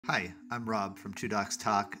Hi, I'm Rob from Two Docs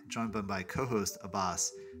Talk, joined by my co host Abbass.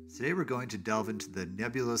 Today we're going to delve into the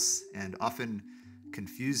nebulous and often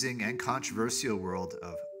confusing and controversial world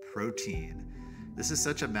of protein. This is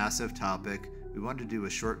such a massive topic. We wanted to do a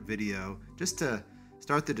short video just to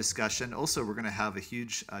start the discussion. Also, we're going to have a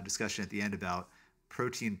huge discussion at the end about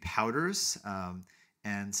protein powders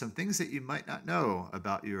and some things that you might not know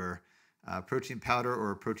about your protein powder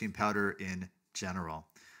or protein powder in general.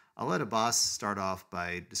 I'll let Abbas start off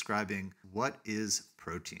by describing what is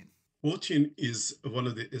protein. Protein is one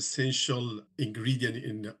of the essential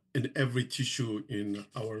ingredient in every tissue in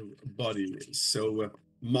our body.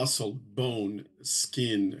 Muscle, bone,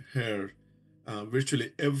 skin, hair,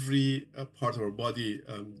 virtually every part of our body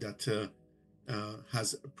that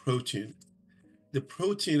has protein. The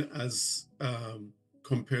protein, as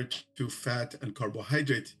compared to fat and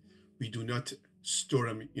carbohydrate, we do not store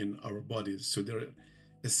them in our bodies. So they're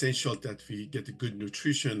essential that we get good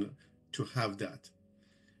nutrition to have that.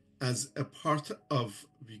 As a part of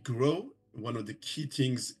we grow, one of the key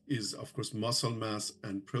things is, of course, muscle mass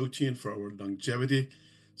and protein for our longevity.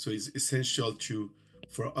 So it's essential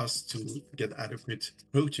for us to get adequate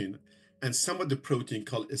protein. And some of the protein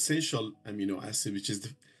called essential amino acid, which is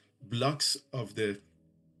the blocks of the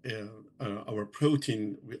our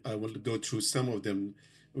protein. I will go through some of them,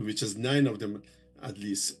 which is 9 of them at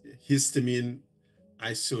least: histamine,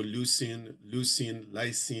 isoleucine, leucine,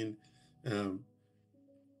 lysine, um,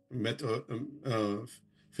 meto,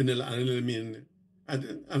 phenylalanine,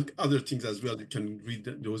 and other things as well. You can read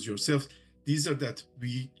those yourself. These are that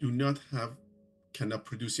we do not have, cannot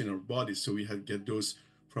produce in our body. So we have get those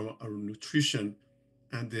from our nutrition.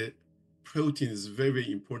 And the protein is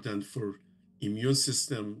very important for immune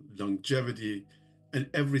system, longevity, and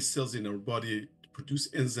every cells in our body to produce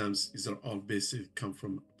enzymes. These are all basically come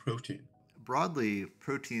from protein. Broadly,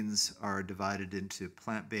 proteins are divided into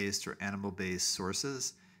plant based or animal based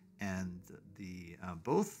sources, and the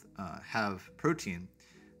both have protein.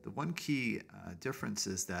 The one key difference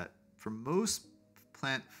is that for most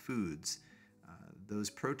plant foods, those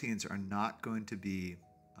proteins are not going to be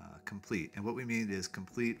complete. And what we mean is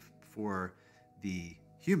complete for the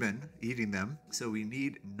human eating them. So we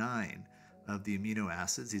need 9 of the amino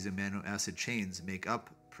acids. These amino acid chains make up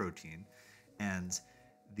protein. And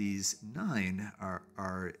these 9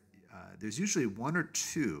 are there's usually 1 or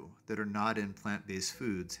 2 that are not in plant-based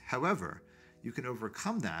foods. However, you can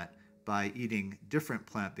overcome that by eating different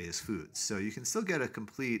plant-based foods. So you can still get a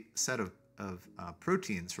complete set of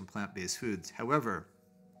proteins from plant-based foods. However,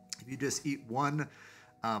 if you just eat one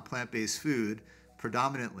plant-based food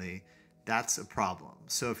predominantly, that's a problem.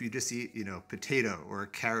 So if you just eat, potato or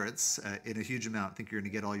carrots in a huge amount, think you're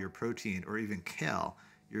going to get all your protein, or even kale,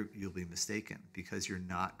 you'll be mistaken, because you're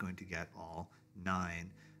not going to get all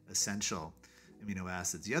 9 essential amino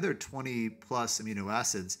acids. The other 20 plus amino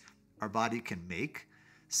acids our body can make.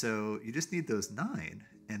 So you just need those 9,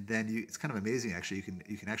 and then it's kind of amazing actually.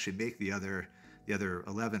 You can actually make the other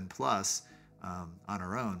 11 plus on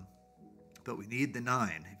our own, but we need the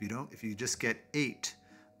 9. If you just get 8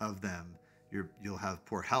 of them, you'll have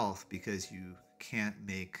poor health because you can't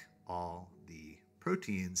make all the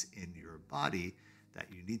proteins in your body that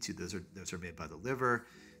you need to. Those are made by the liver.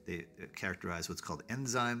 They characterize what's called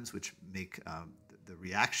enzymes, which make the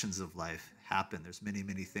reactions of life happen. There's many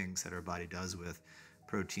things that our body does with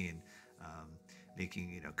protein,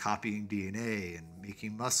 making copying DNA and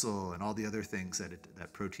making muscle and all the other things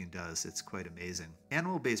that protein does. It's quite amazing.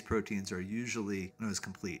 Animal-based proteins are usually known as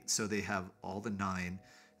complete, so they have all the 9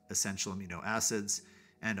 essential amino acids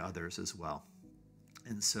and others as well.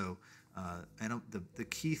 And so the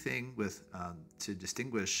key thing to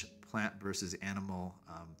distinguish plant versus animal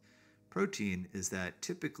protein is that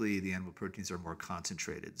typically the animal proteins are more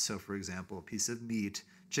concentrated. So for example, a piece of meat,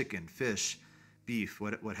 chicken, fish, beef,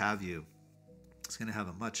 what have you, it's going to have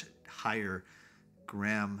a much higher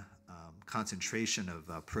gram concentration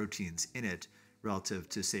of proteins in it relative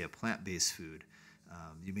to, say, a plant-based food.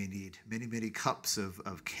 You may need many cups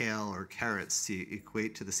of kale or carrots to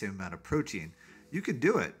equate to the same amount of protein. You can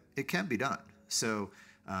do it. It can be done. So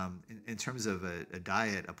in terms of a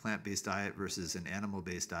diet, a plant-based diet versus an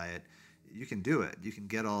animal-based diet, you can do it. You can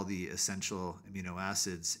get all the essential amino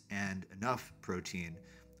acids and enough protein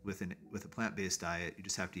with a plant-based diet. You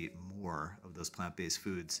just have to eat more of those plant-based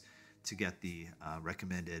foods to get the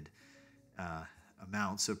recommended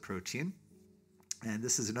amounts of protein. And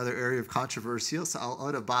this is another area of controversy, so I'll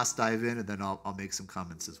let Abbas dive in, and then I'll make some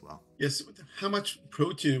comments as well. Yes, how much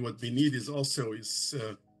protein what we need is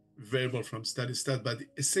variable from study to study, but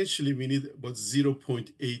essentially we need about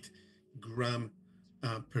 0.8 gram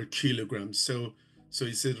per kilogram. So So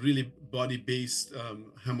it's a really body-based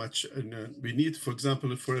how much we need. For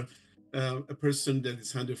example, for a person that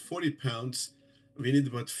is 140 pounds, we need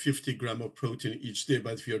about 50 grams of protein each day.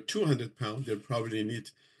 But if you're 200 pounds, they probably need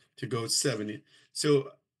to go 70.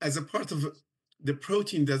 So as a part of the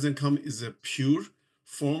protein doesn't come as a pure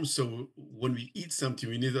form. So when we eat something,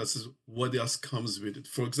 we need us what else comes with it.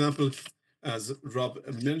 For example, as Rob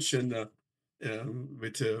mentioned,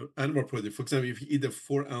 with animal protein, for example, if you eat a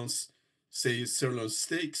 4-ounce, say, sirloin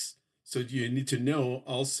steaks, so you need to know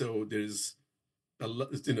also there's a lot,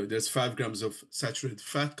 there's 5 grams of saturated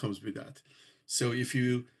fat comes with that. So if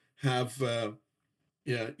you have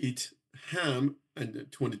eat ham and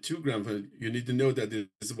 22 grams, you need to know that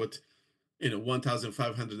there's what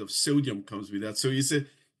 1,500 of sodium comes with that. So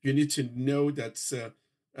you need to know that's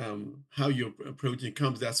how your protein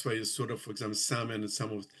comes. That's why it's sort of, for example, salmon and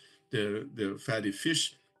some of the fatty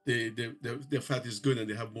fish, the fat is good and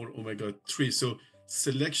they have more omega-3. So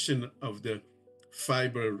selection of the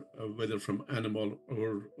fiber, whether from animal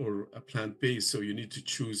or a plant-based. So you need to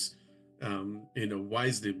choose,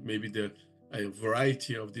 wisely. Maybe a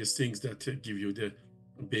variety of these things that give you the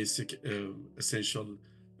basic essential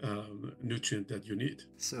nutrient that you need.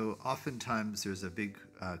 So oftentimes there's a big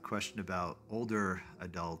question about older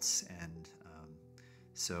adults, and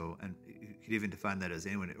and you could even define that as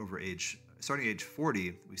anyone over starting age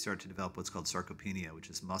 40, we start to develop what's called sarcopenia, which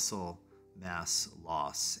is muscle mass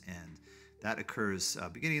loss, and that occurs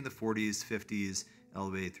beginning in the 40s, 50s, all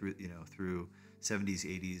the way through 70s,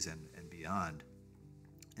 80s, and beyond.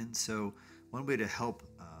 And so one way to help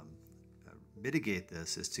mitigate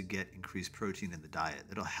this is to get increased protein in the diet.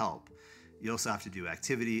 It'll help. You also have to do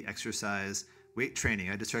activity, exercise, weight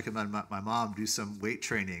training. I just recommend my mom do some weight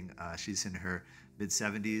training. She's in her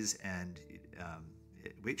mid-70s, and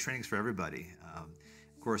weight training's for everybody.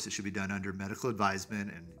 Of course, it should be done under medical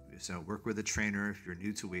advisement, and so work with a trainer if you're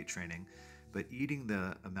new to weight training. But eating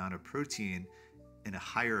the amount of protein in a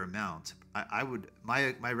higher amount,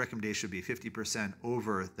 my recommendation would be 50%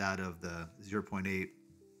 over that of the 0.8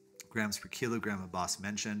 grams per kilogram Abbass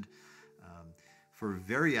mentioned. For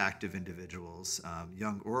very active individuals,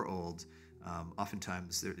 young or old,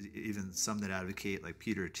 oftentimes there even some that advocate, like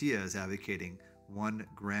Peter Attia is advocating 1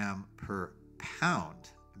 gram per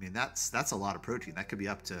pound. I mean, that's a lot of protein. That could be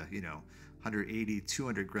up to 180,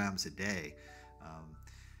 200 grams a day.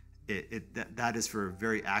 That is for a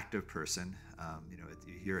very active person.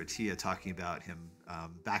 You hear Attia talking about him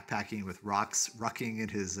backpacking with rocks, rucking in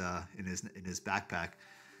his backpack.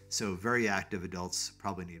 So very active adults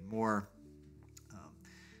probably need more.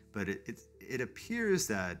 But it appears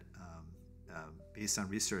that based on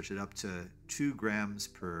research, at up to 2 grams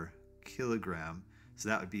per kilogram, so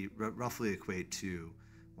that would be roughly equate to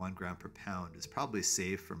 1 gram per pound, is probably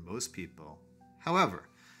safe for most people. However,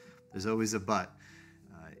 there's always a but.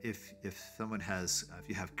 If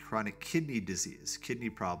you have chronic kidney disease, kidney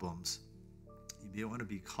problems, you may want to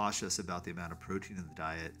be cautious about the amount of protein in the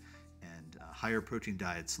diet, and higher protein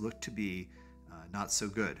diets look to be not so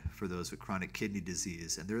good for those with chronic kidney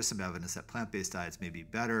disease. And there is some evidence that plant-based diets may be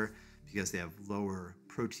better because they have lower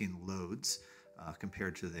protein loads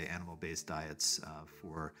compared to the animal-based diets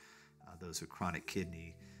for those with chronic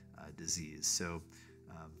kidney disease. So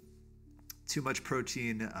too much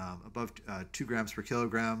protein above 2 grams per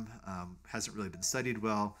kilogram hasn't really been studied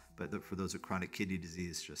well, but for those with chronic kidney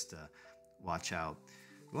disease, just watch out.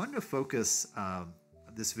 We wanted to focus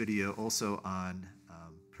this video also on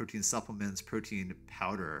protein supplements, protein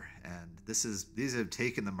powder, and these have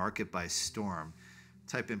taken the market by storm.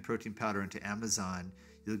 Type in protein powder into Amazon,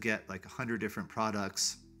 you'll get like 100 different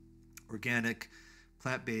products: organic,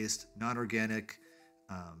 plant-based, non-organic,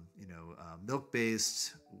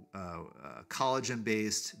 milk-based,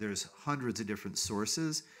 collagen-based. There's hundreds of different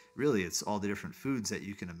sources. Really, it's all the different foods that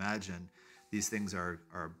you can imagine. These things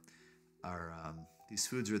these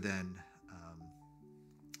foods are then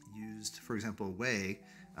used. For example, whey,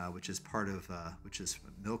 which is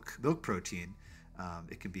milk protein.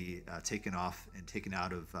 It can be taken off and taken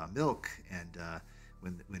out of milk, and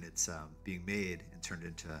when it's being made and turned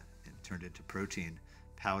into protein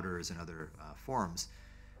powders and other forms.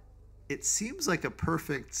 It seems like a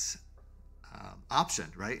perfect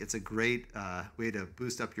option, right? It's a great way to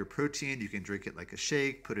boost up your protein. You can drink it like a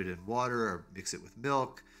shake, put it in water, or mix it with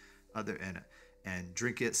milk, and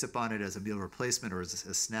drink it, sip on it as a meal replacement or as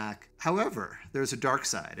a snack. However, there's a dark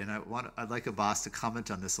side, and I'd like Abbass to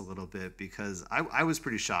comment on this a little bit, because I was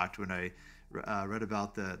pretty shocked when I read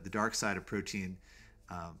about the dark side of protein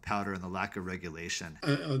powder and the lack of regulation.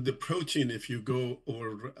 The protein, if you go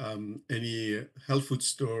over any health food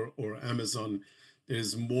store or Amazon,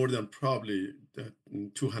 there's more than probably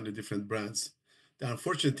 200 different brands The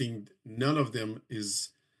unfortunate thing, none of them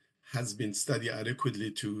is has been studied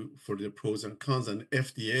adequately to for the pros and cons, and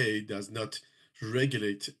FDA does not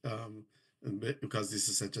regulate because this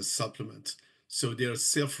is such a supplement. So they are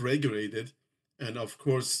self-regulated, and of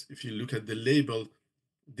course, if you look at the label,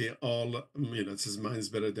 they all, it says mine's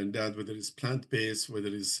better than that, whether it's plant-based, whether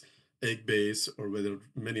it's egg-based, or whether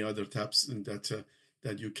many other types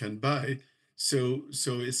that you can buy. So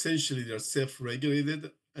essentially, they're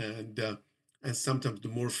self-regulated, and sometimes the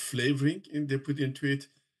more flavoring they put into it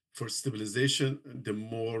for stabilization, the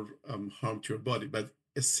more harm to your body. But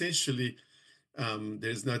essentially,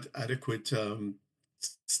 there's not adequate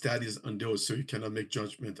studies on those, so you cannot make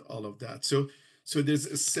judgment all of that. So there's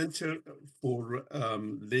a center for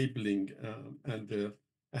labeling, and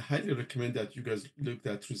I highly recommend that you guys look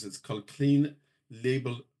that through. It's called Clean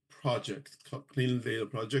Label Project,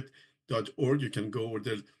 cleanlabelproject.org. You can go over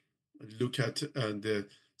there, look at and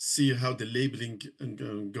see how the labeling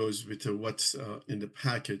goes with what's in the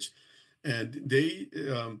package. And they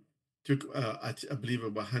took, I believe,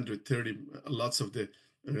 about 130 lots of the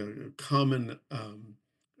common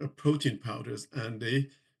protein powders, and they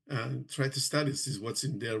tried to study this, what's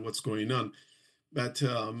in there, what's going on. But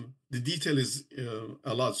the detail is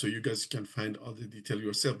a lot, so you guys can find all the detail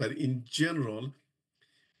yourself. But in general,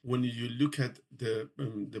 when you look at the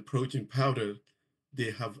protein powder, they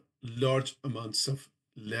have large amounts of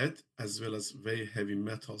lead as well as very heavy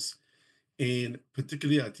metals. And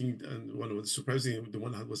particularly, I think, and one of the surprising, the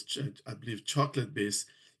one that was, I believe, chocolate based,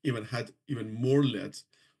 even had even more lead,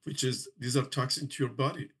 which is these are toxin to your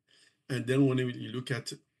body. And then when you look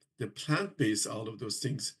at the plant-based, all of those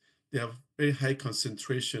things, they have very high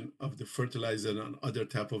concentration of the fertilizer and other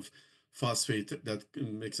type of phosphate that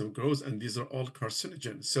makes them grow, and these are all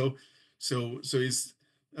carcinogens. So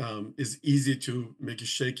it's easy to make a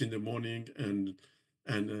shake in the morning and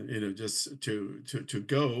just to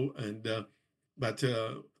go but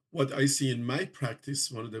what I see in my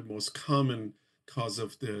practice, one of the most common cause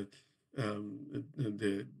of the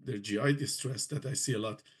GI distress that I see a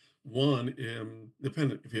lot. One,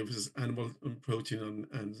 depending if it's animal protein,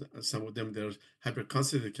 and some of them they're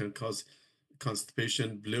hyperconcentrated, can cause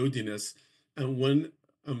constipation, bloatiness, and when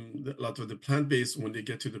a lot of the plant-based, when they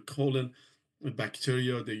get to the colon,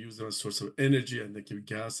 bacteria, they use them as a source of energy, and they give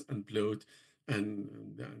gas and bloat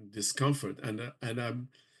and discomfort. And I'm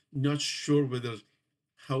not sure whether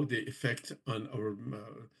how they affect on our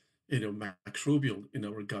microbial in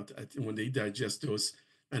our gut when they digest those,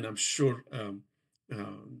 and I'm sure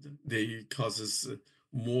they causes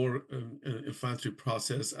more inflammatory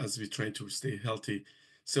process as we try to stay healthy.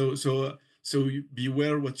 So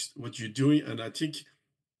beware what you're doing, and I think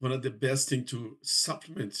one of the best thing to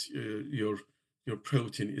supplement your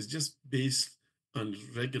protein is just based on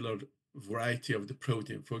regular variety of the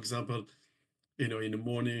protein. For example, in the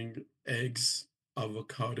morning, eggs,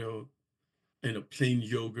 avocado, plain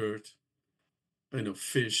yogurt,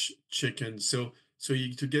 fish, chicken. So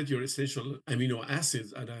you to get your essential amino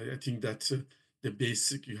acids, and I think that the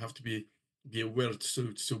basic you have to be aware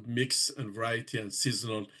to mix and variety and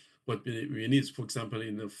seasonal what we need. For example,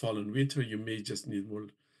 in the fall and winter, you may just need more,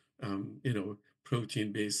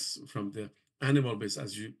 protein base from the animal base,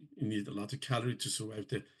 as you need a lot of calorie to survive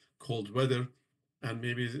the cold weather, and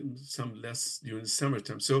maybe some less during the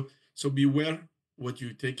summertime. So beware what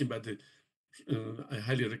you're taking, but I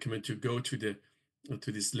highly recommend to go to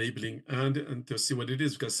this labeling and to see what it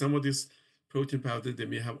is, because some of these protein powder, they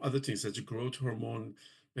may have other things such as growth hormone,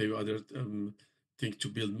 maybe other things to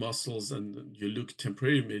build muscles, and you look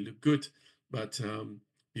temporary, may look good, but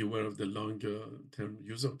be aware of the longer term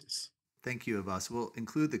use of this. Thank you, Abbas. We'll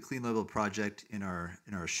include the Clean Label project in our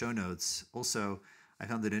show notes. Also, I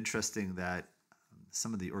found it interesting that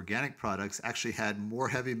some of the organic products actually had more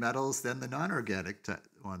heavy metals than the non-organic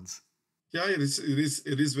ones. Yeah, it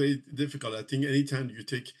is very difficult. I think anytime you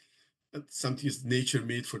take something is nature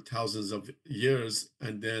made for thousands of years,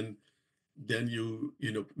 and then you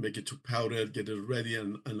make it to powder, get it ready,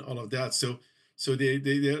 and all of that. So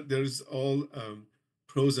there's all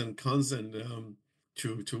pros and cons, and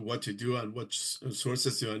to what to do and what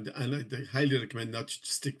sources to, and I highly recommend not to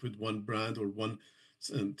stick with one brand or one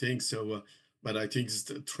thing. So but I think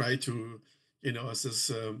try to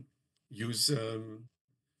as use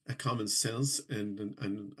a common sense, and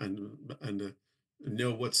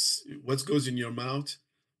know what goes in your mouth.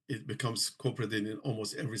 It becomes incorporated in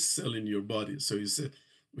almost every cell in your body. So it's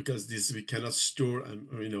because this we cannot store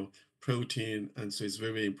protein, and so it's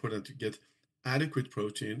very, very important to get adequate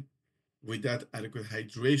protein with that adequate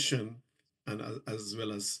hydration, and as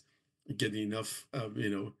well as getting enough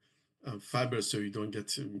fiber, so you don't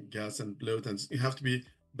get gas and bloat, and you have to be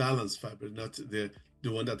balanced fiber, not the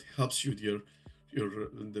one that helps you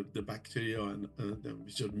the bacteria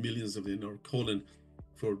which are millions of in our colon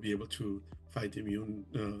for be able to fight immune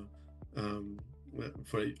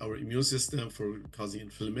for our immune system, for causing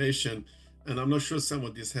inflammation. And I'm not sure some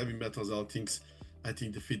of these heavy metals, all things, I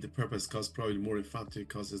think defeat the purpose, cause probably more inflammatory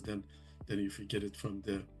causes than if you get it from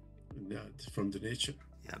the nature.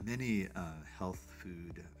 Yeah, many health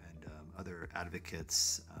food and other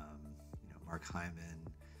advocates, Mark Hyman,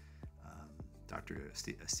 Dr.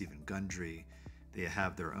 Stephen Gundry, they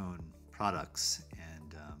have their own products,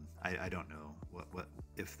 and I don't know what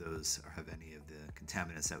if those have any of the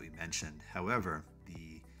contaminants that we mentioned. However,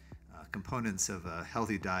 the components of a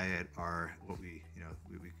healthy diet are what we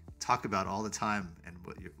talk about all the time, and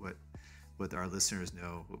what our listeners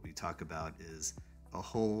know. What we talk about is a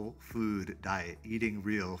whole food diet. Eating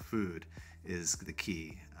real food is the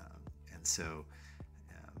key, and so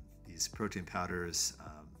these protein powders.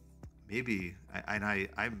 Maybe,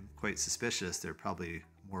 I'm quite suspicious they're probably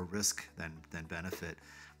more risk than benefit.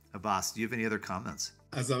 Abbass, do you have any other comments?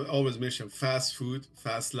 As I always mention, fast food,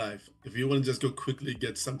 fast life. If you want to just go quickly,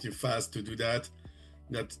 get something fast to do that,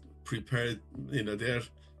 not prepared, there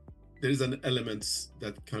is an element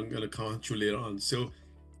that gonna come to later on. So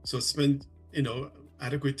spend,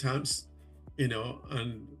 adequate times,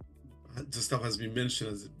 and the stuff has been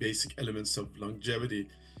mentioned as basic elements of longevity,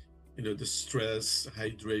 the stress,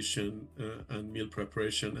 hydration, and meal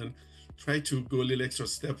preparation, and try to go a little extra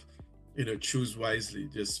step, choose wisely.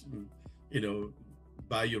 Just,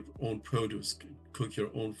 buy your own produce, cook your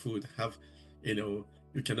own food, have, you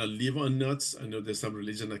cannot live on nuts. I know there's some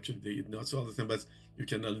religion actually they eat nuts all the time, but you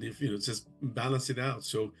cannot live, just balance it out.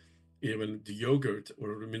 So even the yogurt,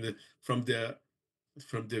 or I mean, from the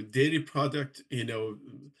dairy product,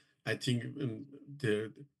 I think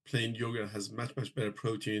the plain yogurt has much better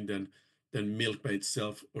protein than milk by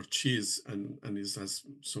itself, or cheese, and it has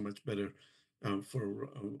so much better for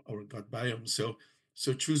our gut biome.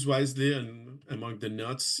 So choose wisely, and among the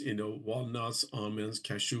nuts, walnuts, almonds,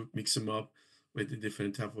 cashew, mix them up with the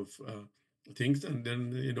different type of things. And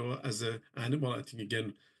then, as an animal, I think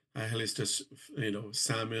again, I highly stress,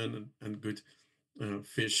 salmon and good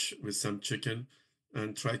fish with some chicken,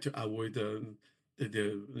 and try to avoid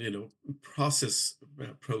processed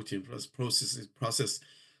protein, processed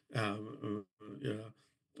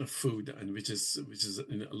food, and which is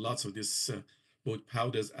lots of this both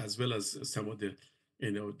powders as well as some of the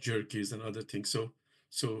jerkies and other things.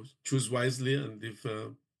 So choose wisely and live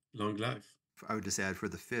a long life. I would just add, for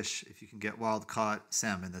the fish, if you can get wild caught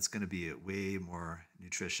salmon, that's going to be way more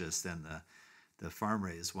nutritious than the farm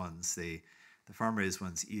raised ones. The farm raised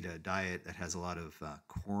ones eat a diet that has a lot of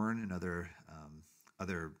corn and other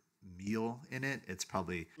meal in it. It's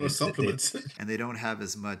probably Or supplements. and they don't have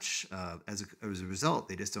as much as a result.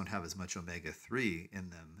 They just don't have as much omega-3 in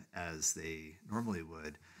them as they normally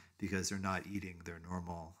would, because they're not eating their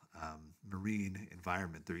normal marine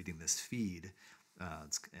environment. They're eating this feed,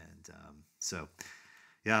 so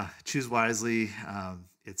yeah, choose wisely.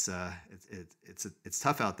 It's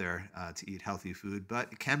tough out there to eat healthy food,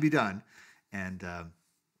 but it can be done. And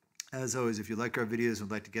as always, if you like our videos and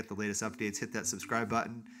would like to get the latest updates, hit that subscribe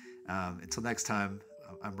button. Until next time,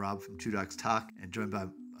 I'm Rob from Two Dogs Talk, and joined by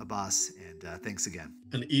Abbass, and thanks again.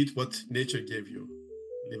 And eat what nature gave you.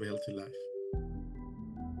 Live a healthy life.